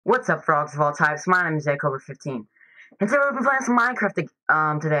What's up, frogs of all types? My name is Cobra15. And today we've been playing some Minecraft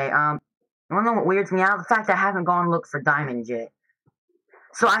today. I don't know what weirds me out, the fact that I haven't gone and looked for diamonds yet.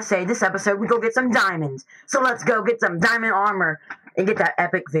 So I say, this episode, we go get some diamonds. So let's go get some diamond armor and get that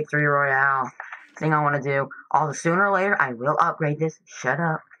epic victory royale thing I want to do. Although sooner or later, I will upgrade this. Shut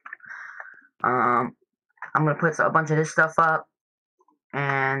up. I'm going to put a bunch of this stuff up.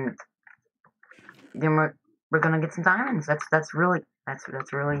 And then we're going to get some diamonds. That's really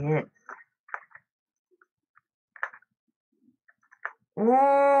it.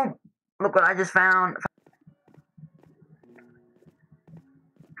 Ooh, look what I just found.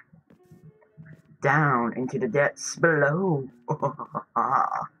 Down into the depths below.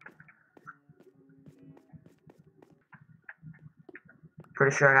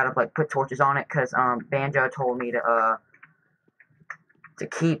 Pretty sure I gotta like put torches on it because Banjo told me to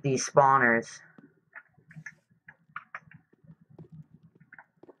keep these spawners.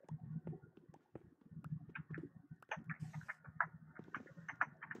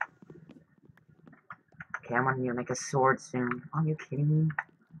 Okay, I'm gonna need to make a sword soon. Are you kidding me?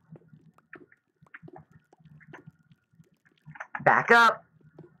 Back up!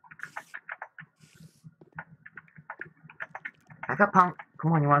 Back up, punk.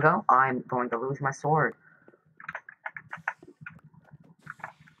 Come on, you wanna go? I'm going to lose my sword.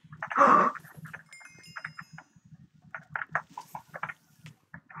 Oh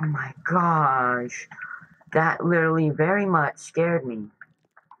my gosh. That literally very much scared me.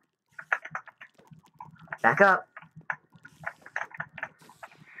 Back up.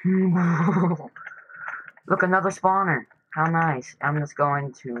 Look, another spawner. How nice. I'm just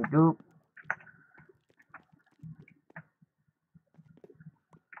going to doop.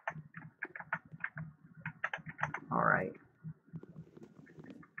 Alright.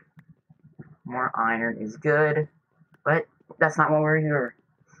 More iron is good. But that's not what we're here.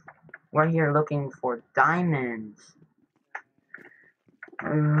 We're here looking for diamonds.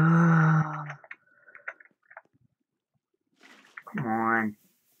 Come on.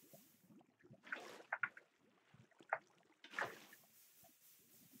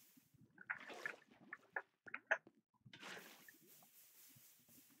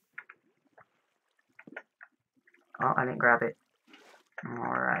 Oh, I didn't grab it.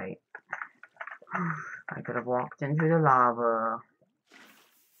 Alright. I could have walked into the lava.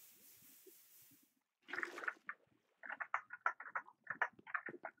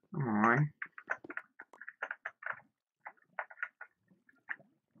 Come on.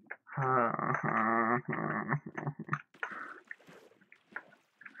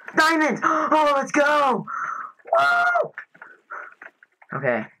 Diamonds! Oh, let's go! Whoa!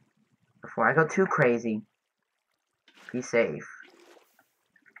 Okay. Before I go too crazy, be safe.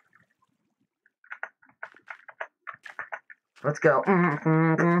 Let's go.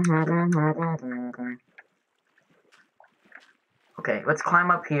 Okay, let's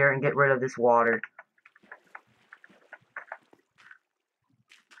climb up here and get rid of this water.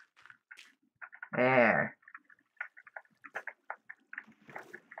 There.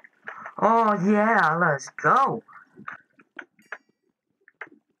 Oh yeah, let's go.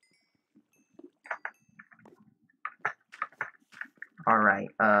 Alright,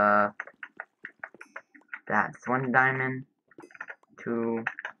 that's one diamond. Two.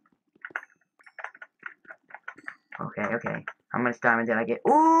 Okay. How much diamond did I get?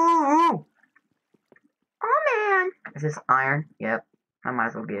 Ooh! Oh man! Is this iron? Yep. I might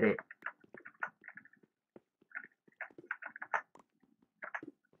as well get it.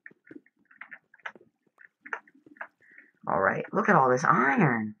 Alright, look at all this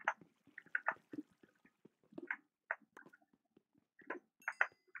iron.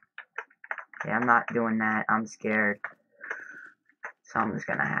 Okay, I'm not doing that. I'm scared. Something's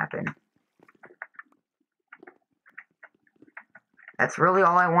gonna happen. That's really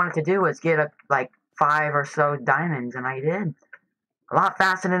all I wanted to do was get like 5 or so diamonds, and I did. A lot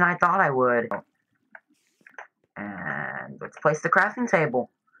faster than I thought I would. And let's place the crafting table.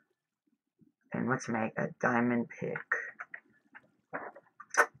 And let's make a diamond pick.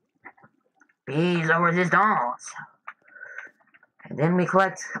 Bees are resistance. And then we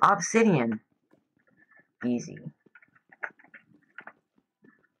collect obsidian. Easy.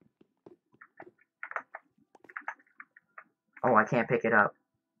 Oh, I can't pick it up.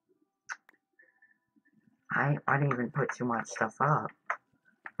 I didn't even put too much stuff up.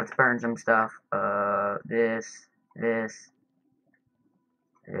 Let's burn some stuff. This.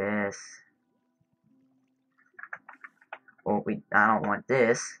 Well, I don't want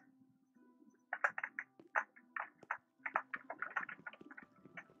this.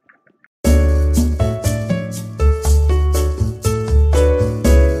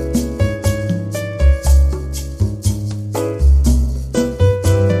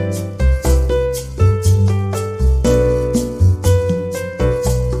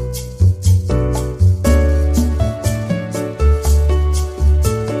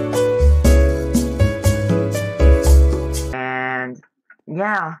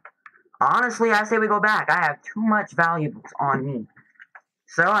 yeah. Honestly, I say we go back. I have too much valuables on me.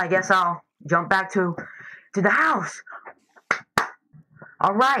 So I guess I'll jump back to the house.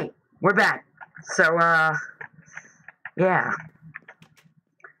 Alright, we're back. So, yeah.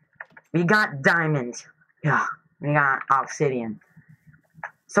 We got diamonds. Yeah, we got obsidian.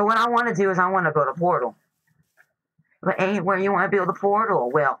 So what I want to do is I want to build a portal. But hey, where you want to build a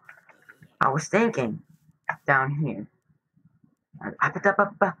portal? Well, I was thinking down here. I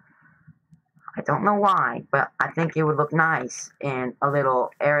don't know why, but I think it would look nice in a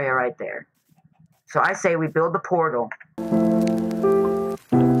little area right there. So I say we build the portal.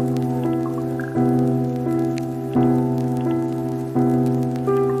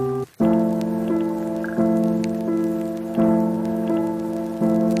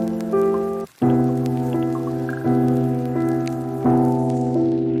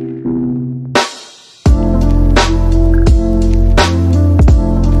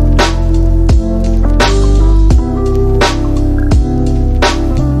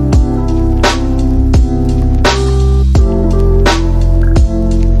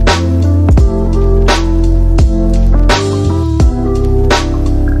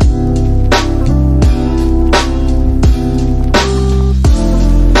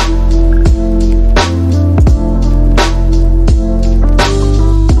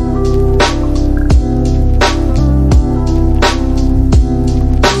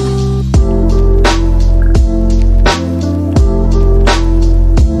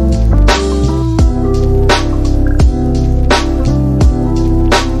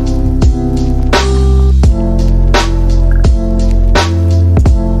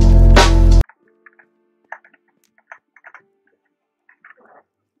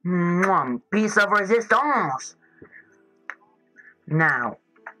 Piece of resistance. Now,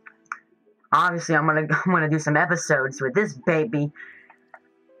 obviously, I'm gonna do some episodes with this baby,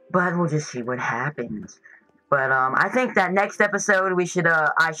 but we'll just see what happens. But I think that next episode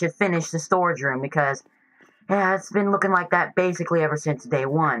I should finish the storage room because yeah, it's been looking like that basically ever since day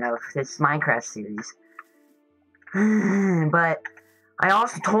one of this Minecraft series. But I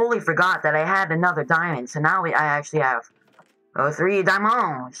also totally forgot that I had another diamond, so now I actually have 3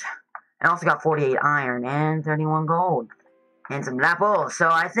 diamonds. I also got 48 iron and 31 gold. And some apples. So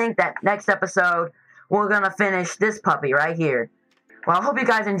I think that next episode, we're gonna finish this puppy right here. Well, I hope you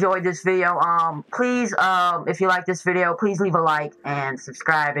guys enjoyed this video. Please, if you like this video, please leave a like and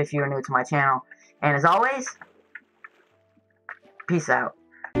subscribe if you're new to my channel. And as always, peace out.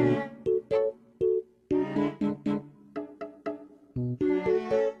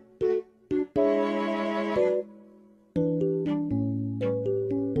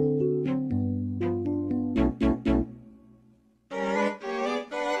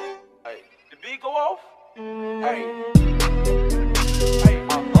 Hey, the beat go off? Hey.